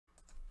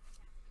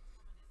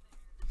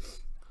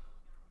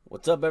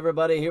What's up,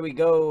 everybody? Here we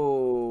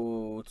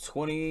go.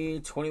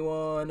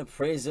 2021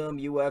 Prizm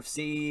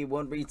UFC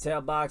 1 retail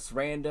box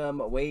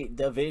random weight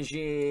divisions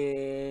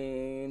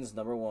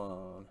number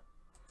 1.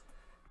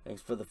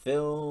 Thanks for the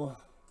fill.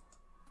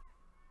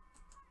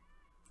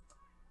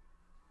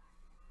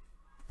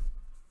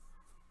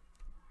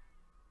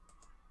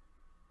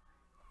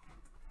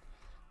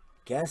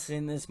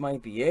 Guessing this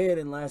might be it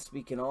unless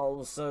we can all of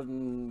a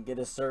sudden get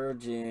a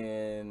surge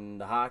in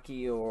the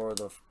hockey or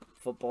the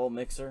football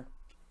mixer.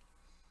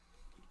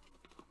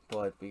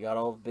 But we got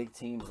all the big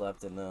teams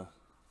left in the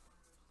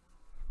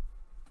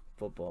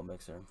football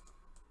mixer.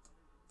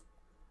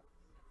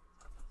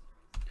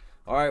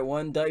 Alright,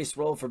 one dice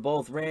roll for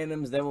both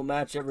randoms. Then we'll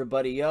match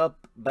everybody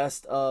up.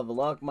 Best of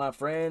luck, my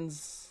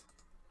friends.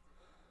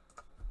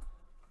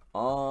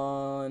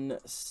 On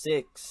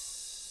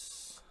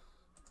 6.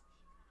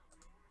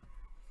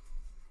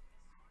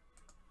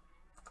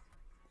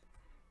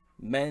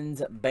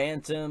 Men's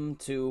bantam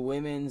to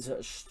women's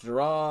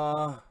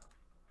straw.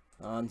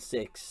 On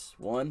 6.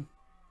 1,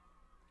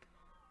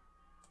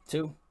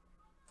 2,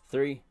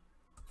 3,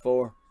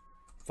 4,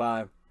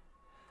 5,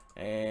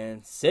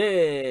 and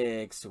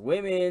 6.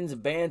 Women's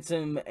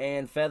bantam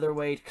and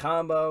featherweight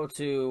combo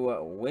to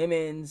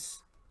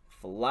women's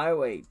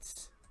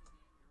flyweights.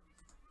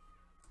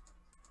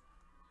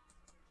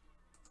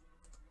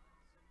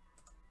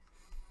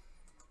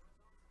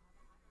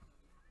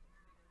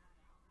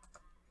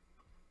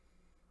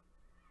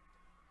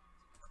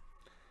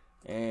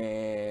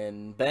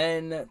 And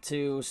Ben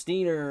to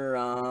Steiner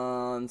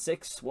on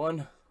 6.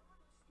 1,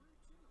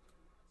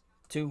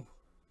 2,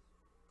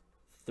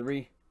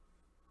 3,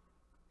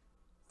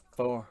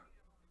 4,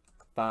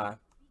 5,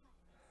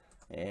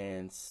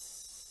 and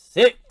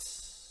 6.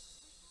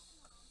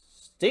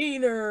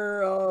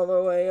 Steiner all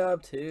the way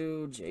up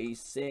to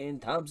Jason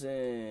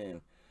Thompson.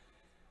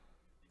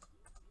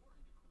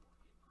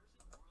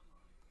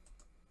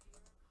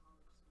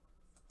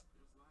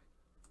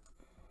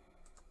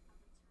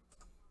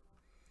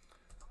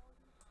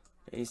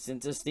 Jason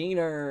to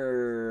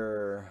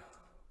Steiner.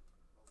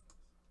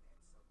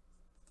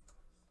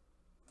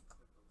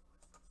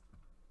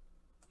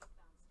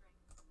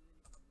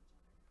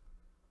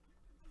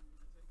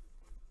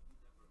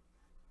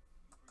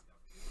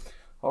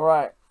 All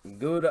right.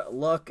 Good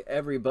luck,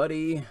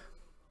 everybody.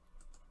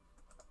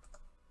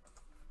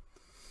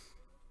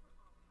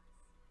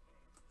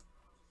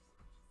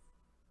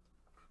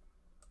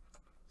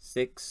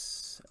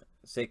 Six.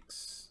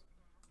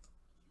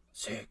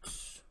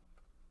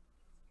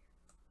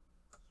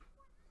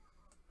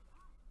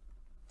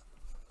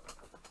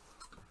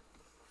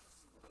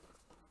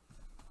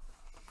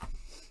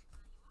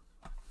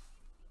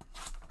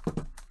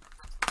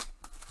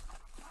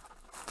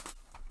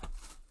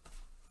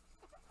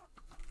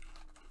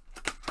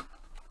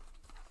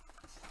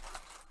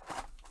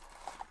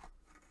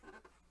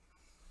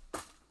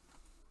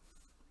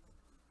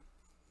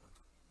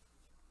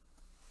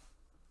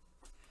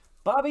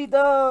 Bobby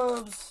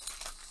Dubs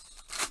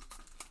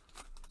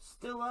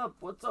still up.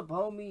 What's up,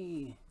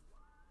 homie?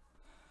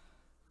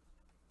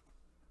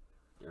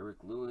 Derek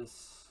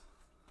Lewis.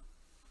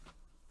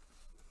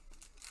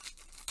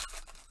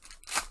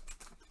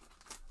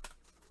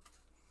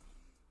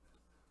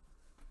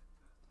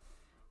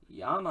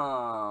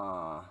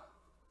 Yana.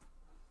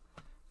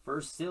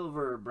 First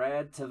silver,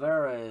 Brad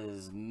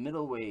Tavares,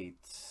 middleweight.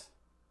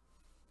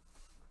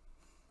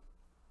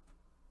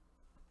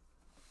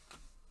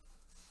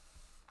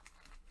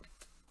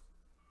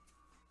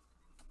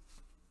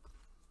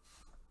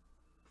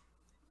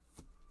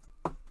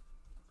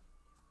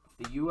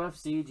 The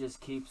UFC just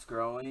keeps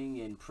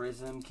growing and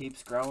Prizm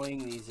keeps growing.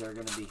 These are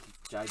going to be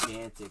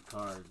gigantic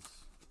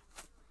cards.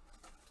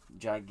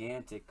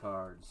 Gigantic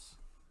cards.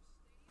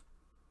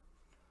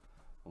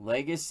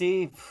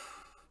 Legacy?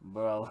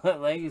 Bro,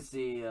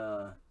 Legacy,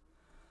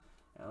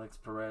 Alex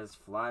Perez,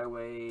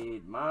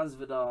 flyweight.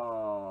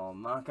 Masvidal,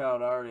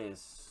 knockout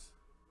artist.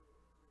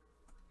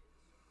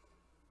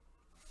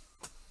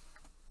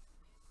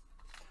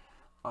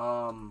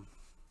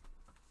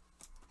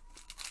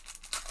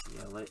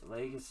 Yeah,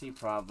 Legacy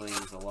probably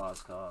is a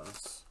lost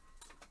cause.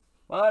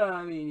 But,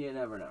 I mean, you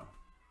never know.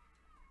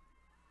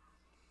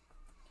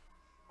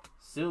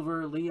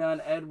 Silver,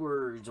 Leon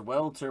Edwards,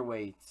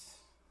 welterweight.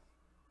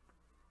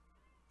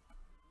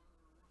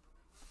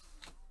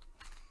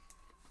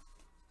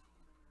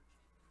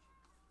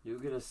 You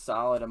get a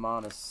solid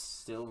amount of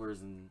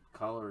silvers and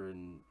color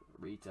in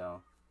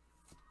retail.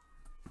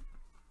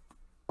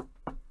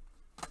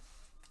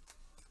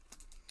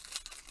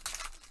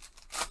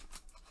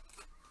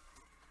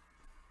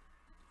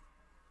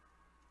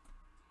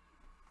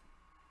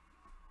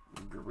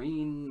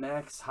 Green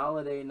Max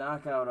Holiday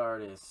knockout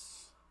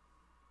artist.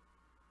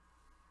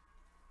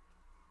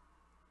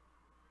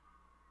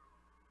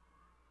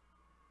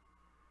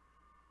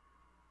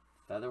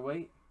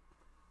 Featherweight,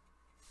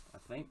 I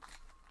think.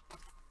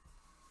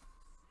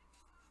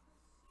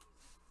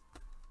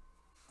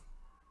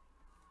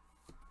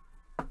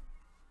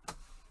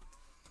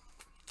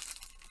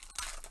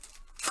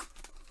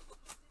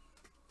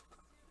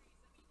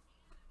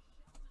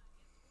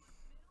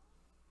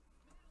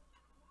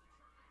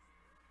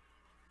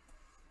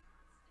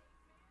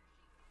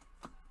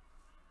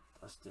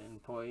 Dustin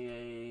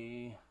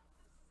Poirier.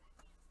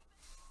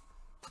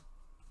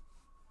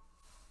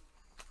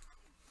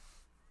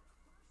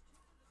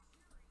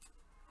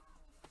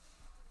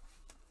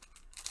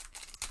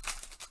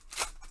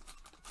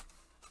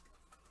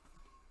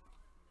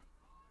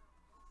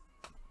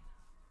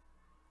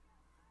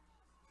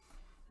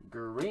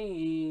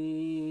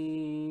 Green,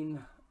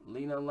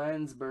 Lena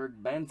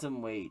Landsberg,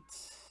 bantamweight.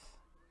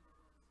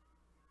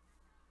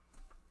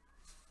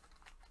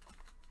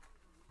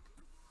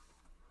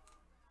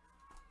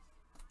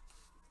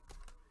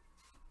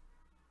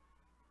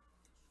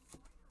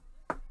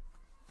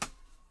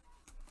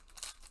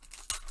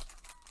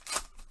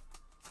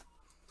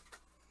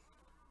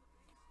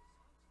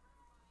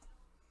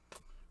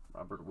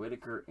 Robert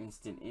Whittaker,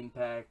 Instant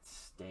Impact,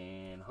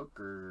 Dan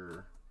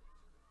Hooker.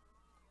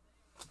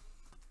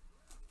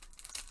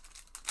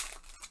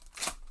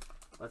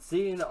 Let's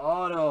see an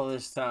auto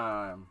this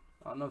time.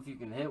 I don't know if you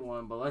can hit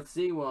one, but let's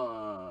see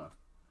one.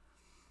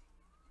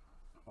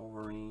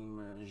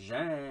 Overeem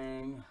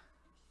Zhang.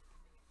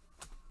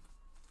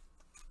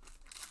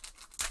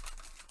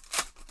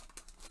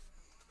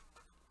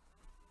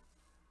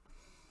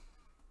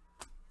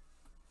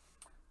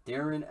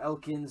 Darren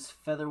Elkins,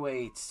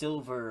 featherweight,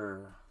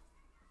 silver.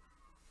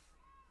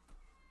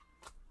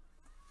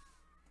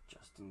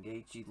 Justin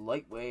Gaethje,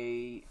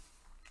 lightweight.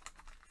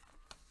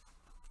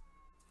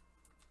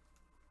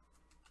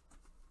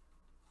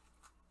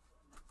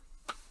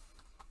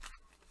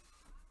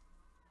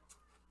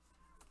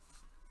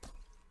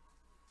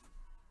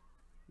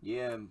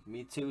 Yeah,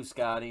 me too,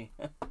 Scotty.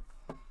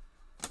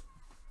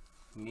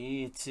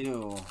 Me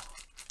too.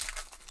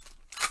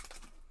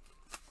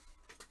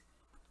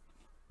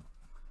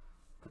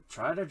 But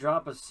try to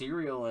drop a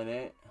cereal in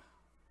it.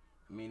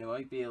 I mean, it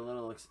might be a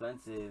little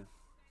expensive.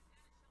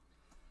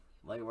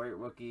 Lightweight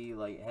rookie,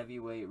 light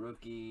heavyweight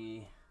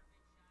rookie.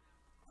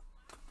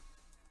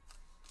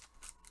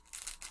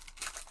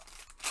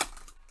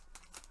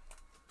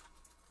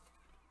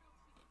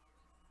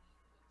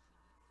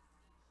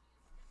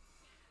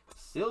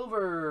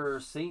 Silver,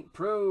 St.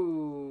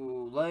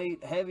 Pro,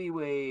 light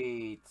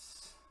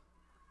heavyweights.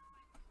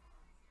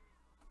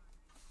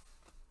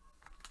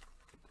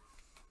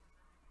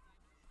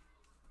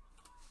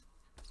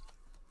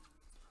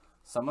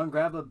 Someone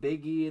grab a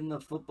biggie in the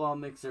football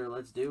mixer.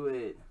 Let's do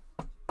it.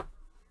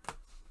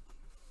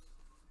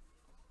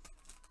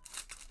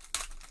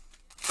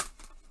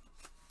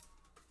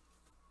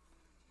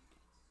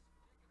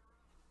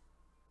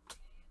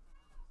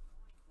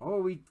 Oh,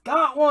 we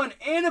got one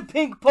and a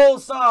pink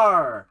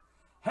pulsar.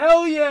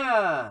 Hell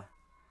yeah.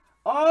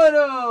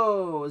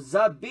 Auto.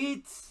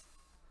 Zabit.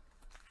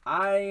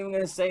 I ain't even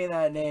going to say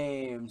that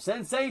name.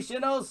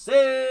 Sensational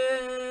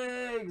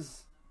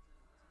Sigs.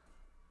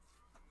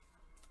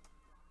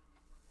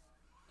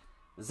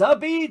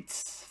 Zabit.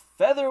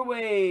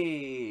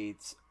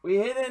 Featherweight. We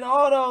hit an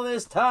auto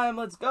this time.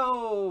 Let's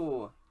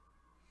go.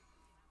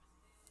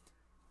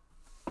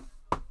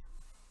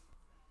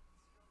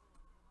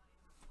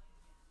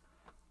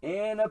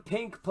 And a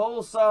pink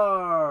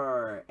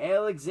pulsar.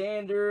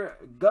 Alexander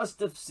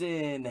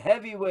Gustafsson,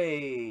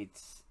 heavyweight.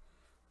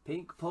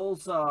 Pink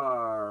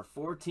pulsar.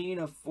 14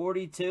 of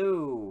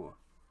 42.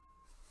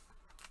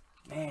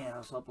 Man, I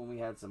was hoping we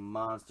had some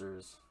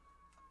monsters.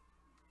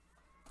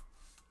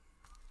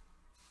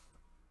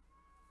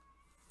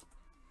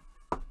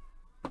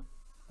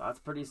 That's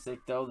pretty sick,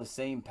 though. The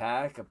same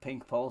pack, a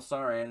pink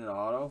pulsar and an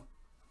auto.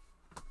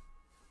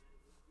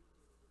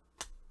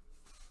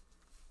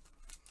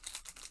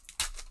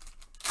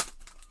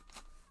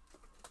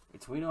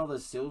 Between all the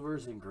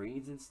silvers and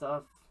greens and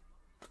stuff,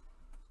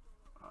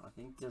 I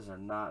think these are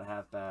not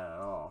half bad at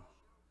all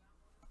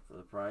for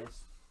the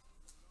price.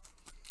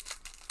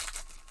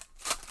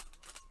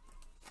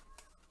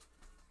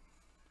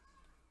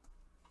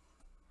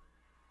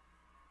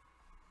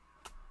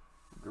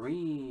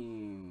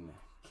 Green,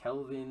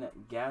 Kelvin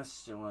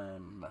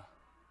Gastelum,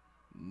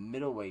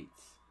 middleweight.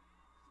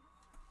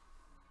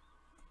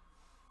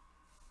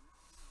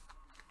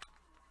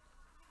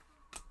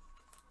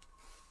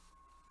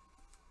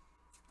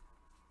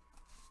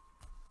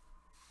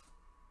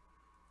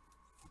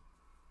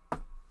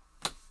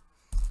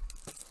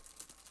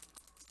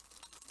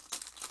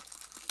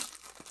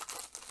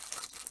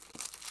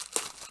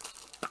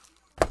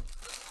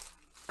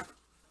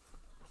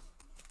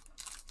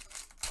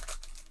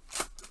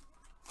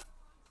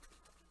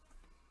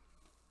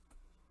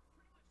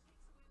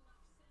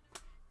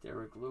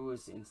 Derek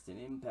Lewis, Instant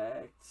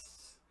Impact.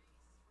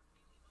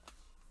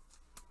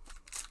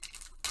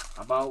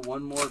 How about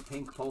one more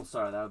pink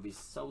pulsar? That would be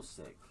so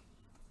sick.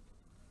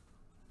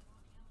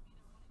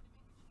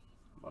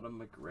 How about a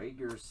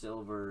McGregor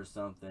silver or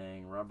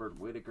something? Robert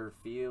Whittaker,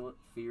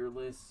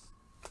 fearless.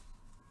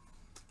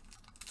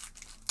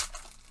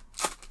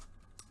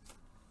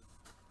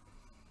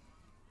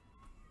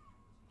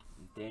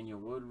 Daniel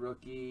Wood,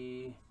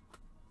 rookie.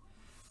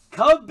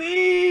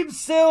 Khabib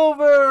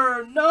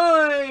silver,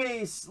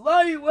 nice,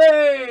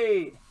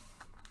 lightweight.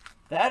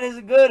 That is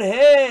a good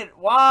hit.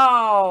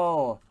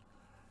 Wow.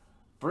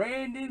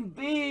 Brandon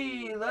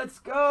B, let's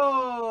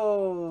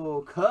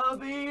go.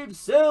 Khabib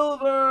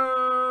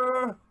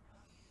silver.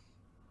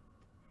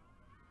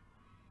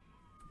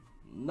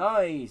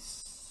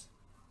 Nice.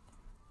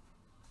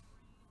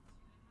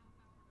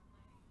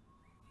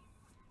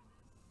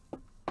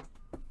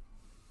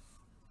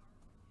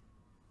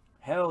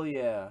 Hell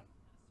yeah.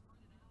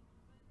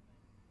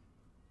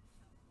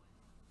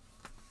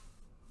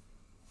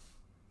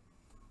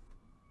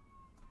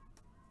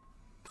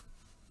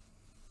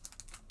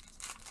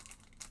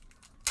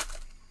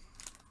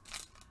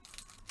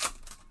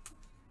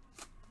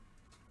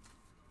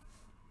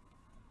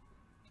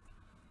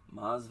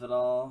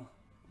 Masvidal,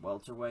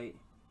 welterweight.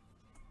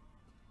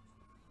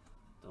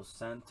 Dos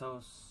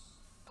Santos.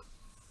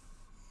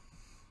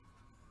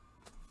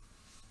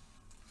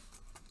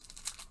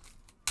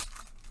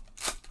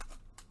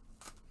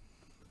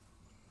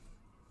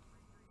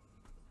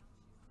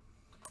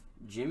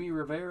 Jimmy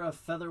Rivera,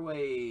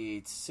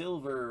 featherweight,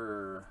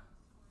 silver.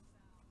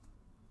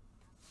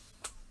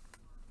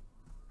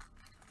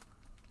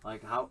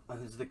 Like, how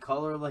is the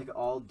color like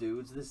all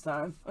dudes this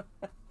time?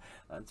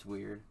 That's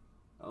weird.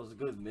 That was a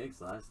good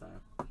mix last time.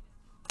 I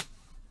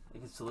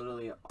think it's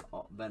literally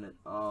been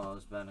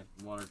it's been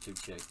one or two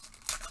chicks.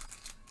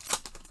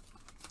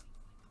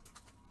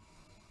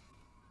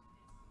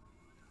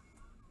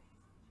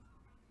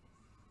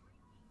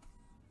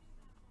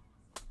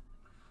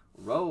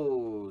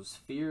 Rose,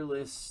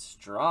 fearless,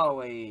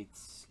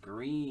 strawweights,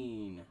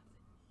 green.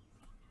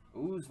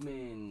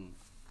 Usman.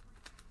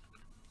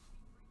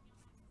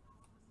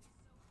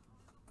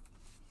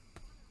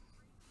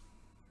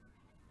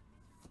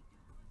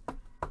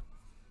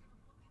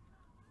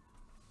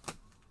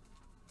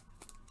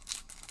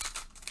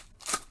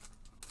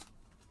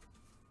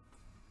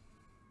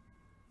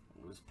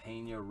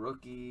 Pena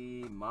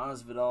rookie,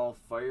 Masvidal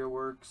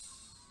fireworks.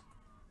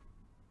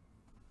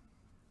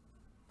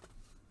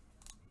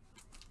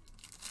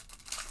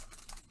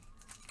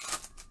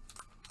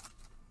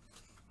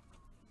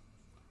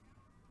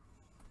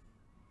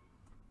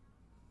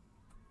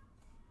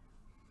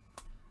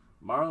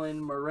 Marlon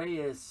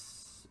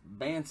Moraes,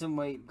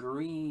 bantamweight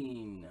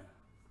green.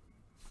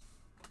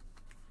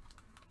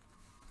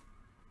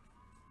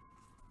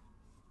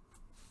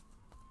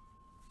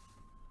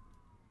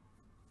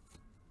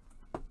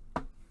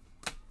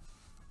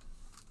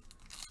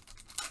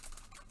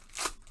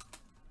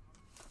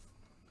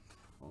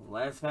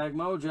 Last pack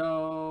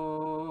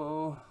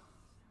mojo.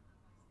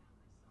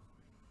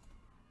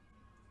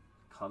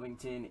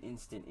 Covington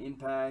instant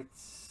impact.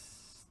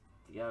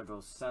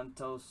 Thiago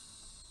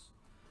Santos.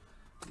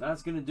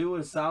 That's going to do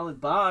a solid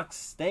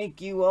box.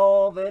 Thank you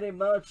all very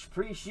much.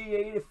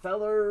 Appreciate it,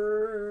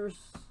 fellers.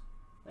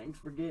 Thanks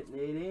for getting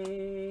it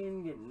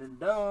in, getting it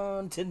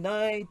done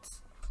tonight.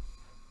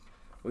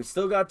 We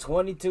still got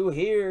 22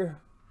 here.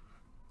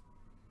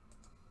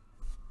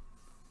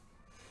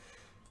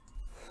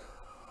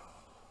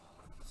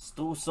 Let's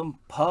do some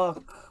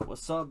puck.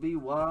 What's up,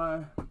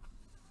 BY?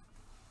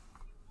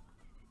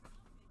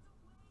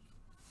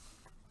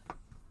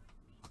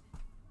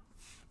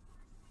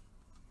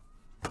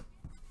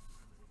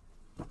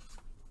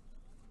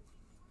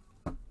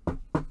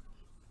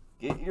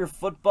 Get your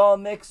football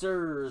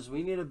mixers.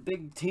 We need a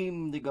big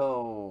team to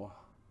go.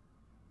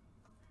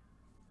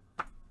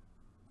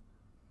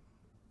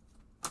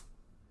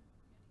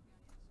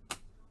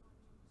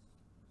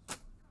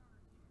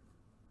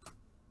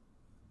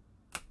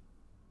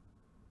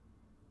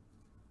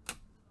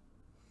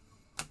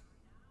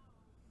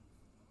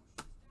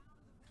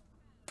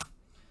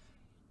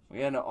 We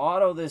got an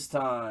auto this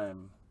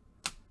time.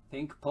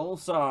 Pink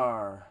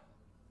Pulsar.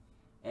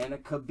 And a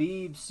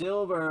Khabib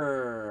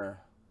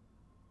silver.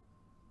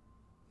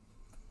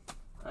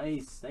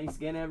 Nice. Thanks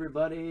again,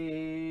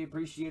 everybody.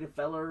 Appreciate it,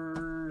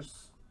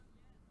 fellers.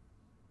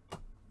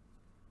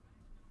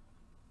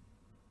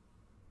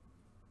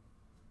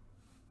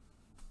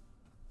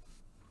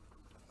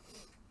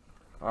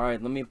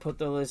 Alright, let me put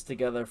the list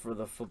together for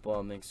the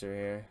football mixer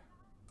here.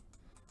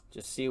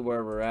 Just see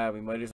where we're at. We might as